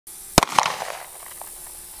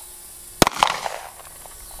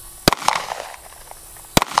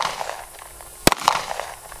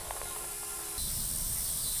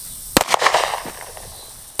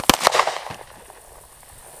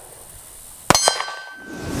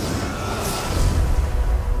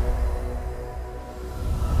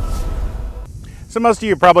So most of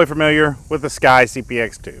you are probably familiar with the SCCY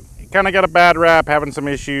CPX2. It kind of got a bad rap, having some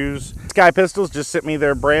issues. SCCY Pistols just sent me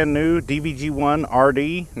their brand new DVG-1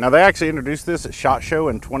 RD. Now they actually introduced this at SHOT Show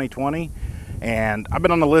in 2020, and I've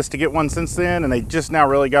been on the list to get one since then, and they just now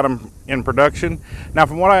really got them in production. Now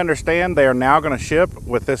from what I understand, they are now going to ship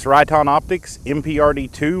with this Riton optics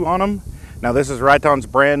MPRD 2 on them. Now this is Riton's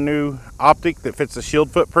brand new optic that fits the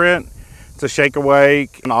shield footprint. It's a shake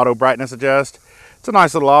awake and auto brightness adjust. It's a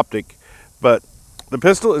nice little optic, but the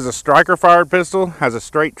pistol is a striker fired pistol, has a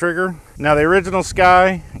straight trigger. Now the original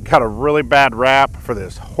SCCY got a really bad rap for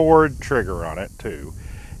this horrid trigger on it too.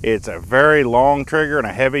 It's a very long trigger and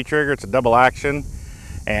a heavy trigger. It's a double action.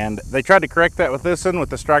 And they tried to correct that with this one, with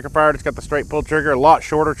the striker fired. It's got the straight pull trigger, a lot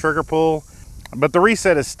shorter trigger pull. But the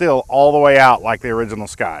reset is still all the way out like the original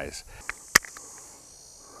SCCYs.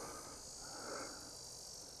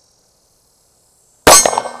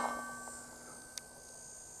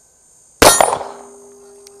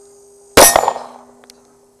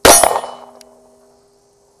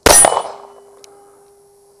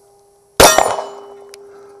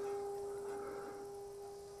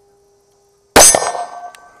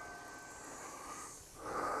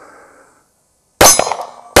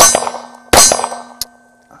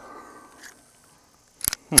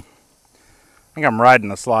 I think I'm riding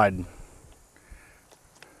the slide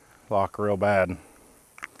lock real bad.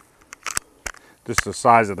 Just the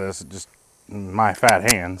size of this, just my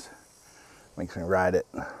fat hands makes me ride it.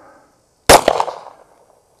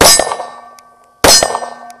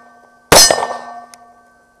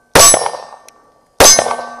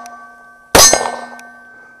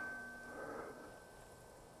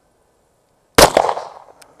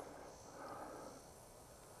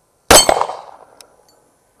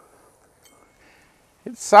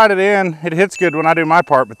 It's sighted in, it hits good when I do my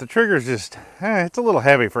part, but the trigger's just, it's a little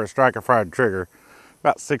heavy for a striker fired trigger.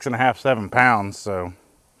 About 6.5, 7 pounds, so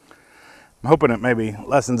I'm hoping it maybe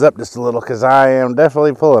lessens up just a little, because I am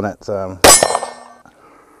definitely pulling it, so.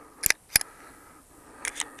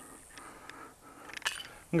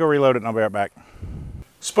 I'm gonna reload it and I'll be right back.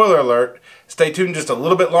 Spoiler alert, stay tuned just a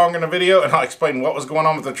little bit longer in the video and I'll explain what was going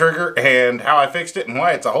on with the trigger and how I fixed it and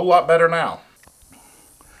why it's a whole lot better now.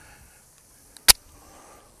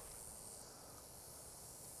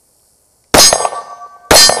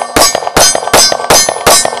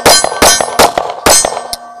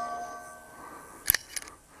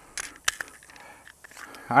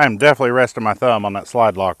 I am definitely resting my thumb on that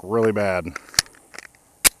slide lock really bad.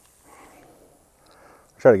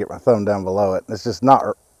 Try to get my thumb down below it. It's just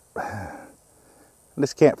not, I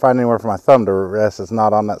just can't find anywhere for my thumb to rest. It's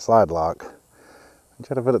not on that slide lock.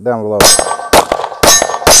 Try to put it down below.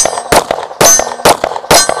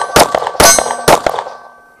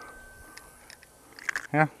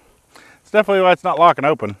 Yeah, it's definitely why it's not locking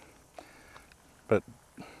open. But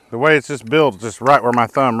the way it's just built, just right where my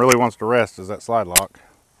thumb really wants to rest is that slide lock.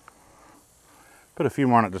 Put a few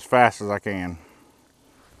more on it as fast as I can.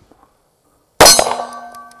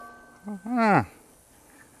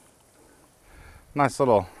 Nice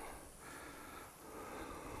little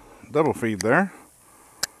double feed there.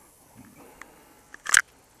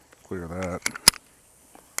 Clear that.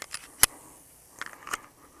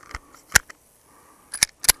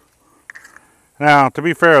 Now, to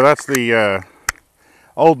be fair, that's the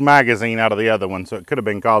old magazine out of the other one, so it could have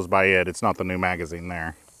been caused by it. It's not the new magazine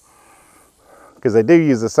there. Because they do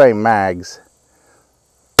use the same mags.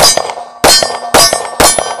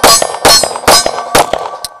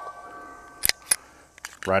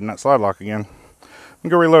 Riding that slide lock again. I'm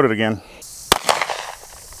gonna reload it again.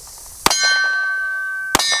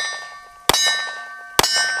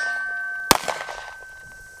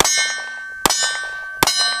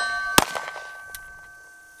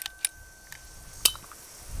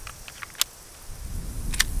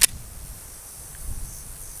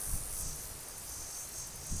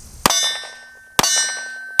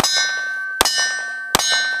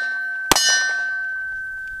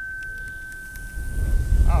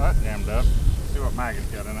 Jammed up. Let's see what mag it's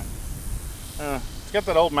got in it. It's got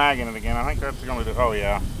that old mag in it again. I think that's going to do. Oh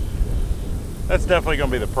yeah, that's definitely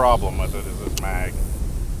going to be the problem with it, is this mag.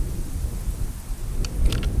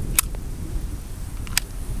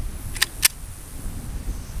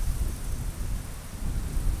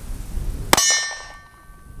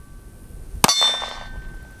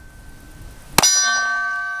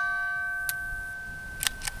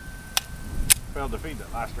 Failed to feed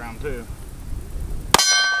that last round too.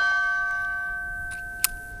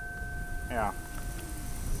 Yeah.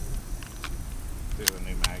 See the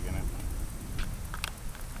new mag in it.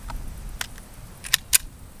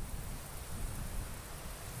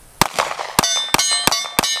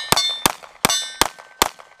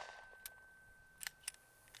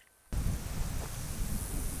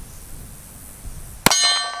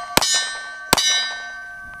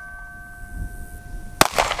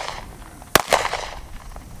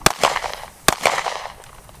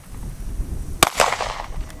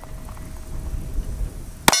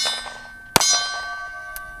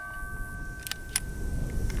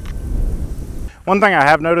 One thing I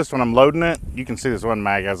have noticed when I'm loading it, you can see this one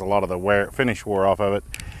mag has a lot of the finish wore off of it,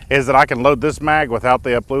 is that I can load this mag without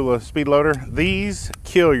the Uplula speed loader. These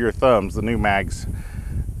kill your thumbs, the new mags,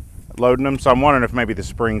 loading them. So I'm wondering if maybe the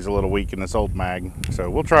spring's a little weak in this old mag. So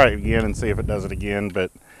we'll try it again and see if it does it again,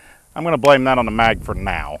 but I'm going to blame that on the mag for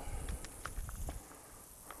now.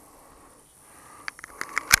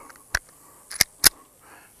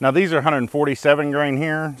 Now these are 147 grain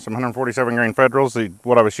here, some 147 grain Federals.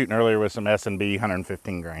 What I was shooting earlier was some S&B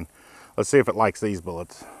 115 grain. Let's see if it likes these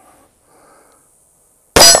bullets.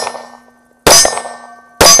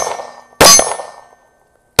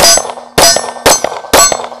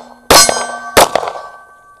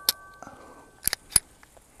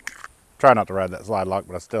 Try not to ride that slide lock,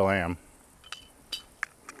 but I still am.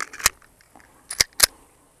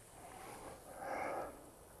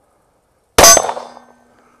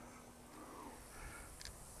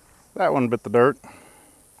 That one bit the dirt.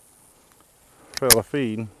 Fell a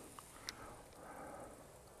feed.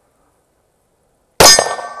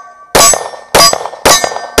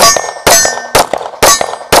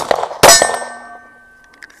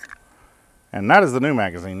 And that is the new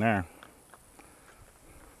magazine there.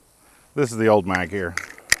 This is the old mag here.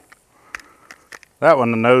 That one,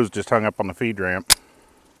 the nose just hung up on the feed ramp.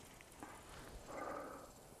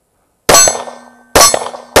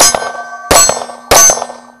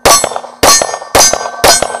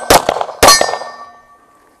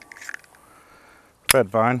 Fed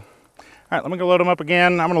fine. All right, let me go load them up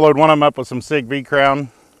again. I'm gonna load one of them up with some SIG V crown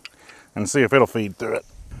and see if it'll feed through it.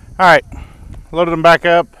 All right, loaded them back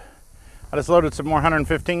up. I just loaded some more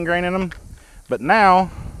 115 grain in them. But now,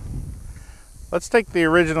 let's take the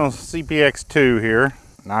original CPX2 here.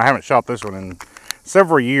 Now I haven't shot this one in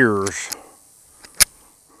several years.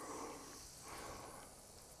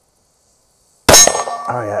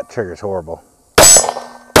 Oh yeah, that trigger's horrible.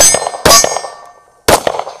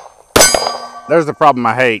 There's the problem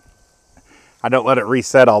I hate. I don't let it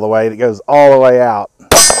reset all the way. It goes all the way out.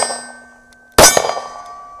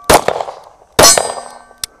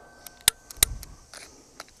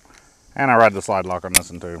 And I ride the slide lock on this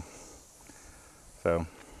one too. So,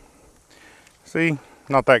 see,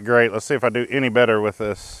 not that great. Let's see if I do any better with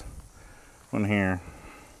this one here.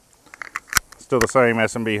 Still the same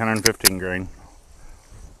S&B 115 grain.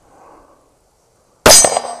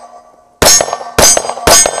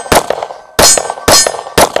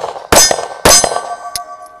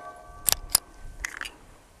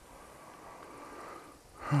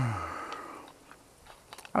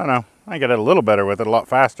 I don't know, I get it a little better with it, a lot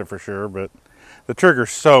faster for sure, but the trigger's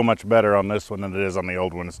so much better on this one than it is on the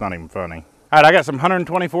old one. It's not even funny. All right, I got some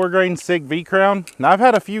 124 grain SIG V crown. Now I've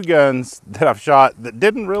had a few guns that I've shot that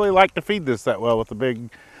didn't really like to feed this that well with the big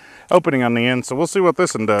opening on the end, so we'll see what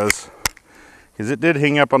this one does, because it did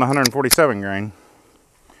hang up on 147 grain.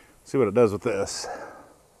 See what it does with this.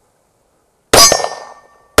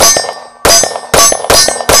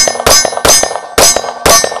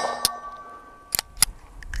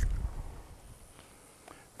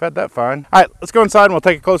 Fed that fine. All right, let's go inside and we'll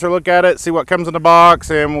take a closer look at it, see what comes in the box,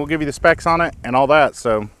 and we'll give you the specs on it and all that.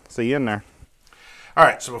 So see you in there. All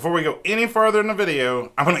right, so before we go any further in the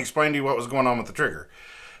video, I'm going to explain to you what was going on with the trigger.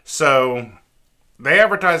 So they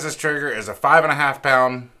advertise this trigger as a 5.5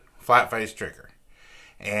 pound flat face trigger.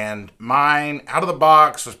 And mine out of the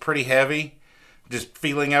box was pretty heavy, just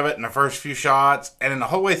feeling of it in the first few shots. And then the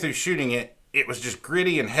whole way through shooting it, it was just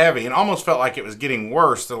gritty and heavy and almost felt like it was getting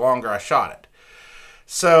worse the longer I shot it.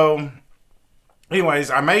 So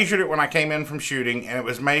anyways, I measured it when I came in from shooting, and it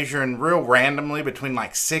was measuring real randomly between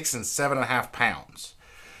like 6 and 7.5 pounds.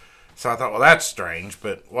 So I thought, well, that's strange,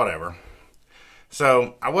 but whatever.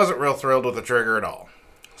 So I wasn't real thrilled with the trigger at all.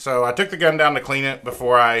 So I took the gun down to clean it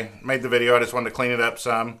before I made the video. I just wanted to clean it up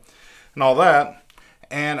some and all that.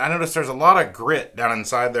 And I noticed there's a lot of grit down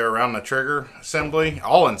inside there around the trigger assembly.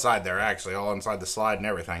 All inside there, actually, all inside the slide and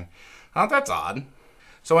everything. I thought that's odd.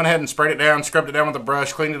 So I went ahead and sprayed it down, scrubbed it down with a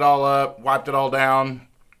brush, cleaned it all up, wiped it all down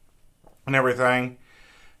and everything,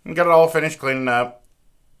 and got it all finished cleaning up.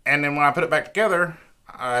 And then when I put it back together,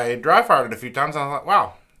 I dry fired it a few times, and I thought,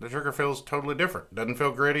 wow, the trigger feels totally different. Doesn't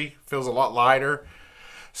feel gritty, feels a lot lighter.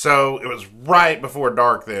 So it was right before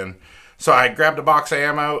dark then. So I grabbed a box of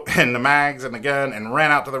ammo and the mags and the gun and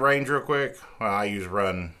ran out to the range real quick. Well, I use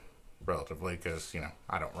run relatively because, you know,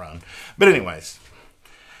 I don't run. But anyways,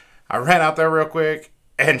 I ran out there real quick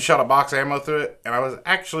and shot a box of ammo through it, and I was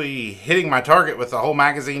actually hitting my target with the whole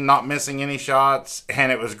magazine, not missing any shots,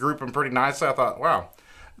 and it was grouping pretty nicely. I thought, wow,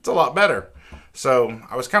 it's a lot better. So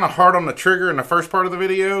I was kind of hard on the trigger in the first part of the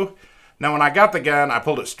video. Now when I got the gun, I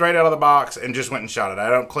pulled it straight out of the box and just went and shot it. I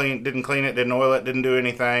didn't clean it, didn't oil it, didn't do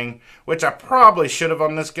anything, which I probably should have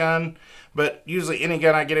on this gun. But usually any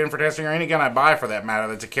gun I get in for testing, or any gun I buy for that matter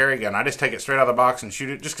that's a carry gun, I just take it straight out of the box and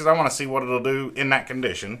shoot it just because I want to see what it'll do in that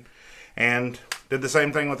condition. And did the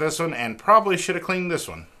same thing with this one, and probably should have cleaned this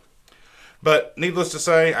one. But needless to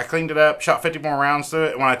say, I cleaned it up, shot 50 more rounds to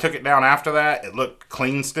it, and when I took it down after that, it looked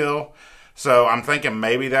clean still. So I'm thinking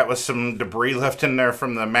maybe that was some debris left in there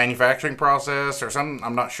from the manufacturing process or something.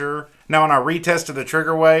 I'm not sure. Now when I retested the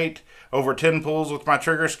trigger weight over 10 pulls with my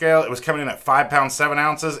trigger scale, it was coming in at 5 pounds 7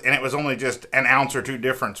 ounces, and it was only just an ounce or two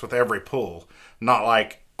difference with every pull. Not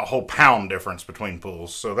like a whole pound difference between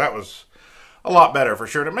pulls. So that was a lot better for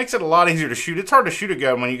sure. It makes it a lot easier to shoot. It's hard to shoot a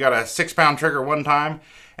gun when you got a 6 pound trigger one time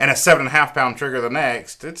and a 7.5 pound trigger the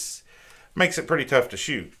next. It makes it pretty tough to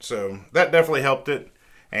shoot. So that definitely helped it.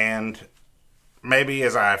 And maybe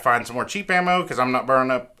as I find some more cheap ammo, because I'm not burning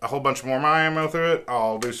up a whole bunch more of my ammo through it,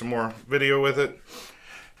 I'll do some more video with it.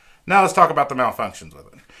 Now let's talk about the malfunctions with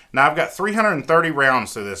it. Now I've got 330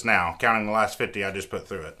 rounds through this now, counting the last 50 I just put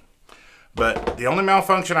through it. But the only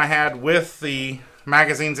malfunction I had with the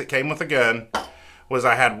magazines that came with the gun was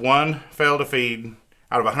I had one fail to feed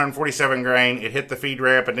out of 147 grain. It hit the feed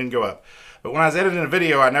ramp and didn't go up. But when I was editing the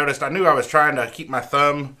video, I knew I was trying to keep my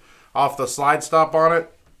thumb off the slide stop on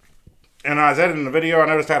it. And I was editing the video, I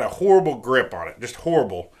noticed I had a horrible grip on it, just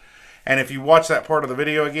horrible. And if you watch that part of the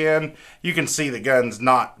video again, you can see the gun's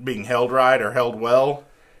not being held right or held well.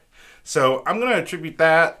 So I'm going to attribute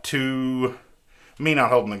that to me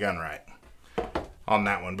not holding the gun right on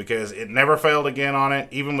that one, because it never failed again on it,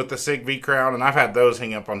 even with the SIG V-Crown, and I've had those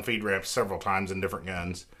hang up on feed ramps several times in different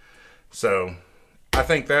guns. So I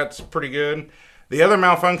think that's pretty good. The other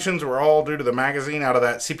malfunctions were all due to the magazine out of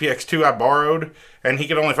that CPX2 I borrowed, and he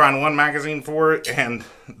could only find one magazine for it, and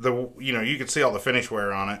you could see all the finish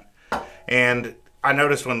wear on it. And I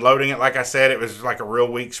noticed when loading it, like I said, it was like a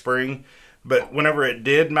real weak spring. But whenever it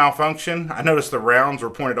did malfunction, I noticed the rounds were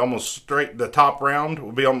pointed almost straight. The top round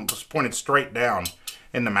would be almost pointed straight down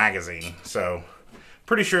in the magazine. So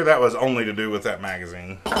pretty sure that was only to do with that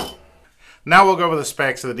magazine. Now we'll go over the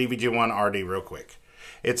specs of the DVG-1 RD real quick.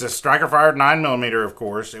 It's a striker-fired 9mm, of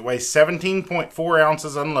course. It weighs 17.4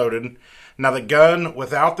 ounces unloaded. Now the gun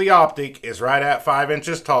without the optic is right at 5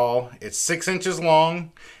 inches tall. It's 6 inches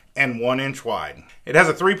long and 1 inch wide. It has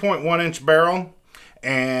a 3.1 inch barrel,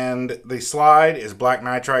 and the slide is black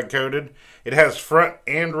nitride coated. It has front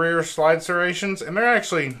and rear slide serrations, and they're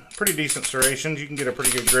actually pretty decent serrations. You can get a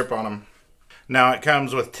pretty good grip on them. Now it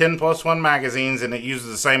comes with 10+1 magazines, and it uses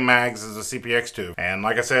the same mags as the CPX2. And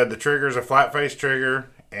like I said, the trigger is a flat face trigger,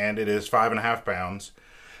 and it is 5.5 pounds.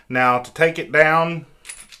 Now to take it down,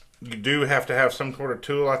 you do have to have some sort of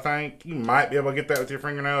tool, I think. You might be able to get that with your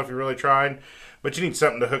fingernail if you really tried, but you need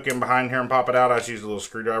something to hook in behind here and pop it out. I just use a little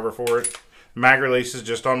screwdriver for it. Mag release is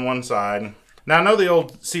just on one side. Now I know the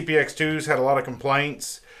old CPX2s had a lot of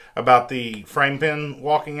complaints about the frame pin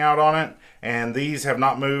walking out on it, and these have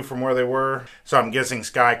not moved from where they were, so I'm guessing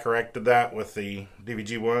Sky corrected that with the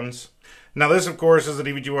DVG-1s. Now this, of course, is the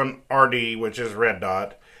DVG-1 RD, which is red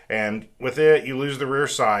dot, and with it you lose the rear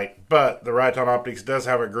sight, but the Riton Optics does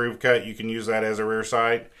have a groove cut. You can use that as a rear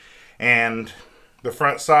sight. And the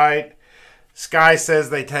front sight, Sky says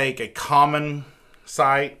they take a common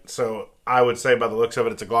sight, so I would say by the looks of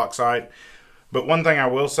it, it's a Glock sight. But one thing I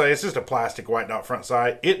will say, it's just a plastic white dot front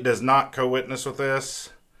sight. It does not co-witness with this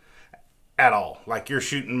at all. Like you're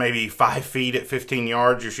shooting maybe 5 feet at 15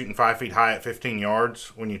 yards. You're shooting 5 feet high at 15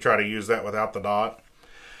 yards when you try to use that without the dot.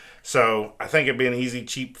 So I think it'd be an easy,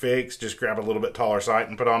 cheap fix. Just grab a little bit taller sight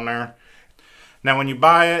and put on there. Now when you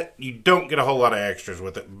buy it, you don't get a whole lot of extras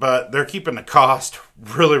with it, but they're keeping the cost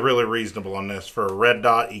really, really reasonable on this for a red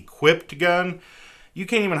dot equipped gun. You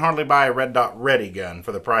can't even hardly buy a red dot ready gun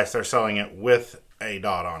for the price they're selling it with a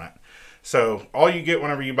dot on it. So all you get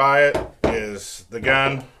whenever you buy it is the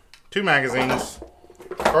gun, 2 magazines,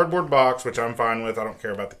 cardboard box, which I'm fine with. I don't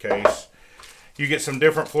care about the case. You get some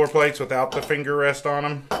different floor plates without the finger rest on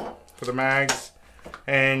them for the mags,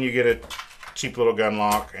 and you get a cheap little gun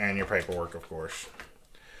lock and your paperwork, of course.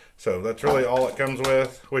 So that's really all it comes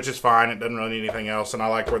with, which is fine. It doesn't really need anything else, and I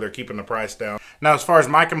like where they're keeping the price down. Now, as far as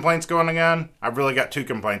my complaints go on the gun, I've really got 2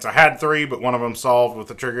 complaints. I had 3, but one of them solved with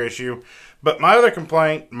the trigger issue. But my other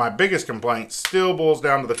complaint, my biggest complaint, still boils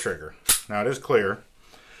down to the trigger. Now, it is clear,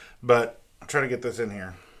 but I'll try to get this in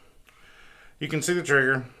here. You can see the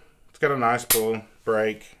trigger. It's got a nice pull,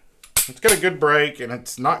 brake. It's got a good brake, and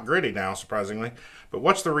it's not gritty now, surprisingly. But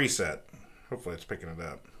watch the reset. Hopefully it's picking it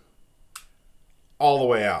up. all the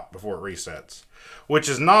way out before it resets. Which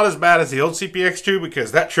is not as bad as the old CPX2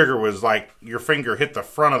 because that trigger was like your finger hit the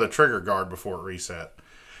front of the trigger guard before it reset.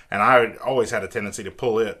 And I always had a tendency to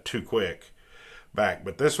pull it too quick back.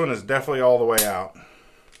 But this one is definitely all the way out.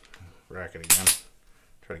 Rack it again.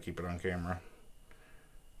 Try to keep it on camera.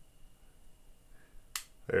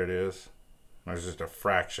 There it is. There's just a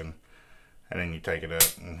fraction. And then you take it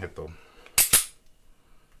up and hit the...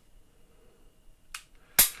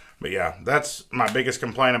 But yeah, that's my biggest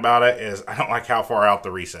complaint about it is I don't like how far out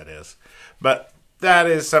the reset is. But that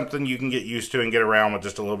is something you can get used to and get around with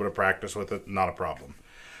just a little bit of practice with it. Not a problem.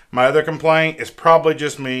 My other complaint is probably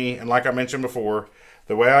just me. And like I mentioned before,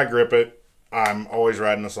 the way I grip it, I'm always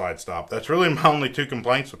riding a slide stop. That's really my only two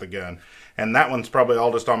complaints with the gun. And that one's probably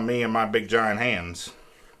all just on me and my big giant hands.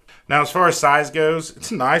 Now as far as size goes,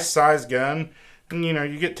 it's a nice size gun. And you know,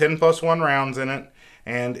 you get 10+1 rounds in it.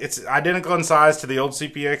 And it's identical in size to the old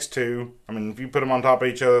CPX2. I mean, if you put them on top of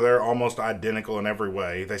each other, they're almost identical in every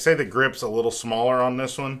way. They say the grip's a little smaller on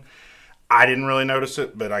this one. I didn't really notice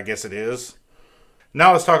it, but I guess it is.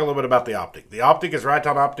 Now let's talk a little bit about the optic. The optic is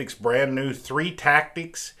Riton Optics' brand new 3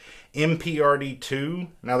 Tactics MPRD 2.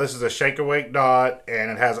 Now this is a shake awake dot and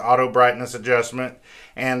it has auto brightness adjustment.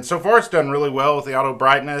 And so far it's done really well with the auto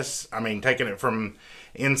brightness. I mean, taking it from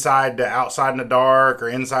inside to outside in the dark or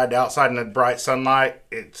inside to outside in the bright sunlight,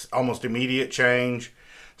 it's almost immediate change.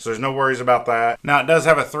 So there's no worries about that. Now it does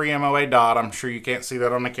have a 3 MOA dot. I'm sure you can't see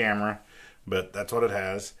that on the camera, but that's what it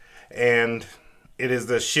has. And it is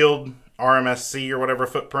the Shield RMSC or whatever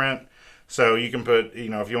footprint. So you can put, you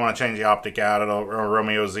know, if you want to change the optic out, it'll, or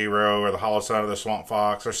Romeo Zero or the Hollow Sun or the Swamp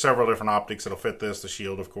Fox. There's several different optics that'll fit this, the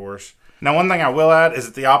Shield of course. Now one thing I will add is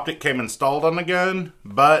that the optic came installed on the gun,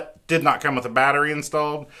 but did not come with a battery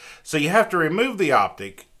installed. So you have to remove the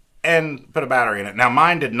optic and put a battery in it. Now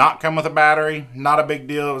mine did not come with a battery. Not a big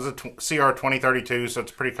deal. It was a CR2032, so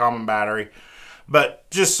it's a pretty common battery. But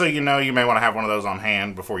just so you know, you may want to have one of those on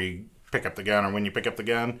hand before you pick up the gun or when you pick up the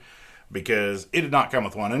gun, because it did not come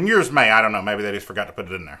with one. And yours may, I don't know, maybe they just forgot to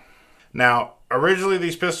put it in there. Now, originally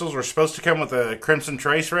these pistols were supposed to come with a Crimson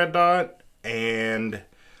Trace red dot, and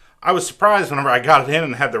I was surprised whenever I got it in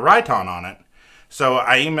and had the Riton on it. So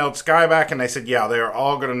I emailed Sky back and they said, yeah, they are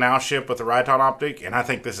all going to now ship with the Riton optic, and I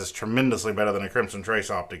think this is tremendously better than the Crimson Trace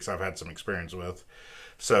optics I've had some experience with.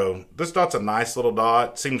 So this dot's a nice little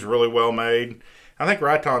dot, seems really well made. I think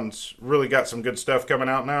Riton's really got some good stuff coming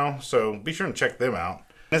out now, so be sure and check them out.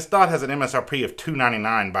 This dot has an MSRP of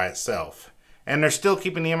 $299 by itself, and they're still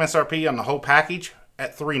keeping the MSRP on the whole package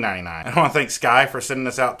at $399. I want to thank Sky for sending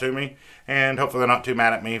this out to me, and hopefully they're not too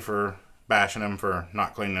mad at me for bashing them for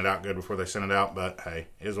not cleaning it out good before they send it out, but hey,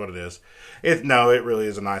 it is what it is. No, it really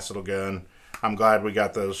is a nice little gun. I'm glad we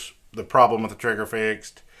got the problem with the trigger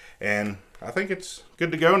fixed, and I think it's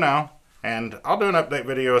good to go now. And I'll do an update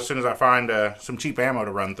video as soon as I find some cheap ammo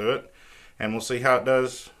to run through it, and we'll see how it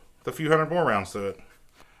does with a few hundred more rounds through it.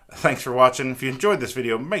 Thanks for watching. If you enjoyed this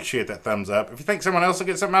video, make sure you hit that thumbs up. If you think someone else will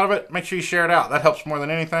get something out of it, make sure you share it out. That helps more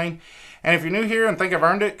than anything. And if you're new here and think I've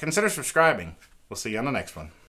earned it, consider subscribing. We'll see you on the next one.